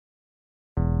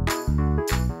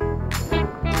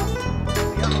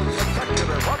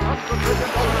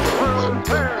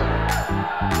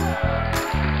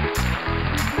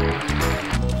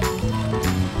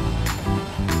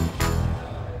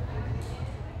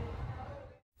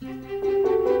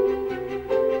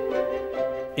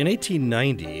In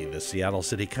 1890, the Seattle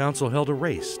City Council held a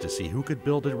race to see who could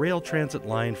build a rail transit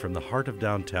line from the heart of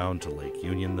downtown to Lake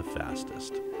Union the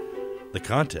fastest. The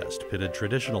contest pitted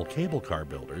traditional cable car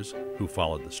builders, who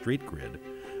followed the street grid,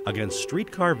 against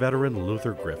streetcar veteran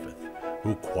Luther Griffith,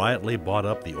 who quietly bought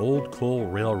up the old coal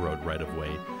railroad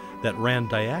right-of-way that ran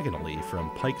diagonally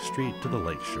from Pike Street to the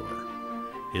lakeshore.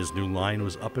 His new line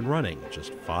was up and running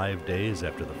just 5 days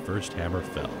after the first hammer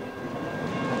fell.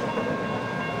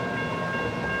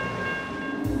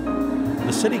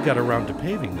 The city got around to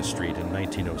paving the street in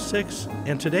 1906,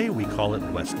 and today we call it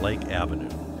Westlake Avenue.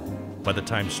 By the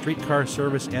time streetcar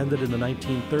service ended in the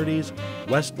 1930s,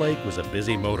 Westlake was a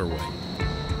busy motorway,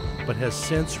 but has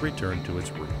since returned to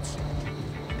its roots.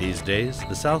 These days,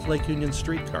 the South Lake Union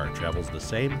streetcar travels the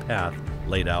same path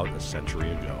laid out a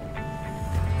century ago.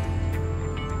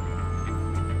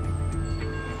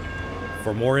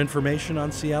 For more information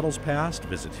on Seattle's past,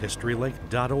 visit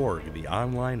HistoryLink.org, the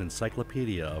online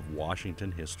encyclopedia of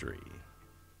Washington history.